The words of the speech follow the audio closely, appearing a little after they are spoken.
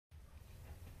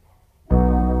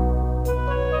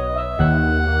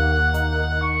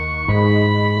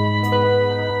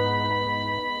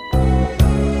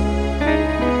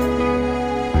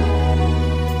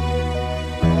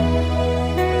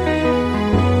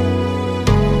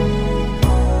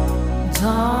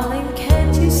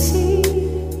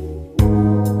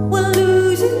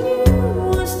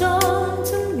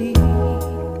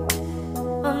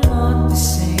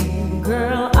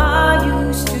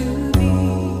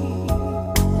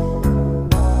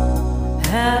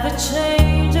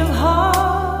change of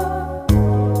heart.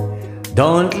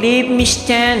 Don't leave me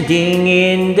standing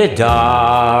in the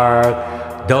dark.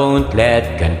 Don't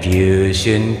let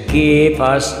confusion keep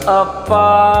us apart.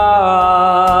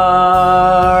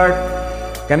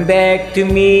 Come back to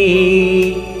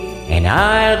me, and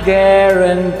I'll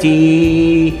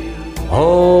guarantee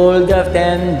all the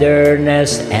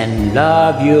tenderness and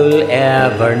love you'll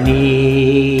ever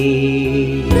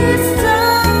need. This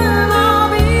time I'll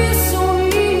be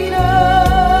sweeter.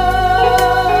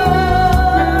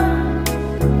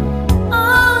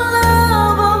 Our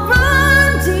love will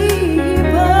run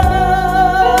deeper.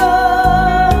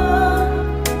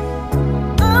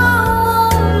 I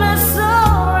won't mess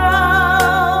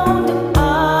around. I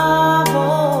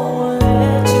won't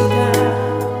let you down.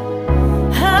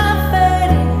 Have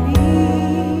faith in me.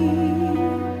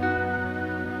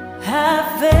 Have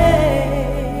faith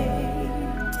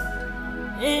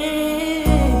in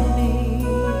me.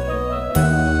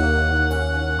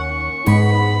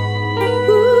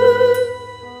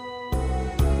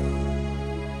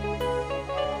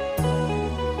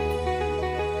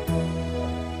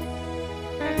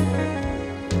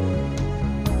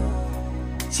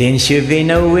 Since you've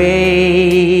been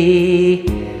away,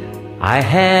 I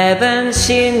haven't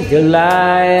seen the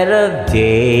light of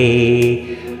day.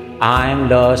 I'm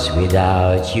lost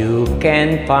without you,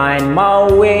 can't find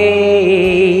my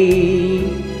way.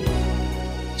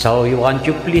 So won't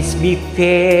you please be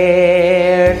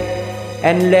fair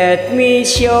and let me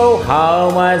show how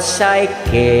much I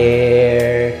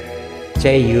care.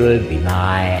 Say you'll be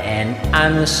mine and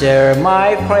answer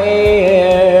my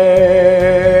prayer.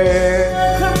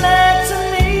 Come back to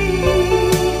me,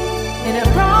 and I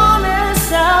promise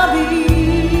I'll be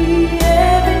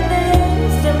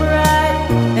everything's done right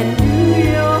and do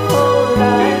your whole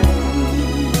life.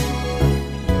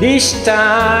 This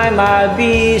time I'll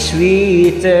be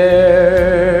sweeter.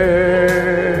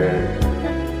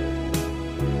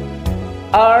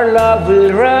 Our love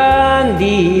will run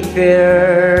deeper.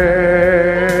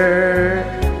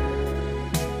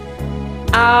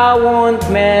 I won't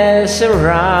mess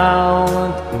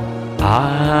around.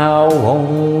 I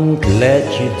won't let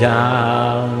you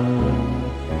down.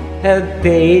 Have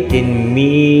faith in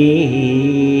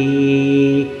me.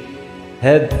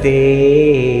 Have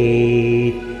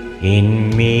faith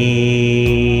in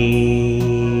me.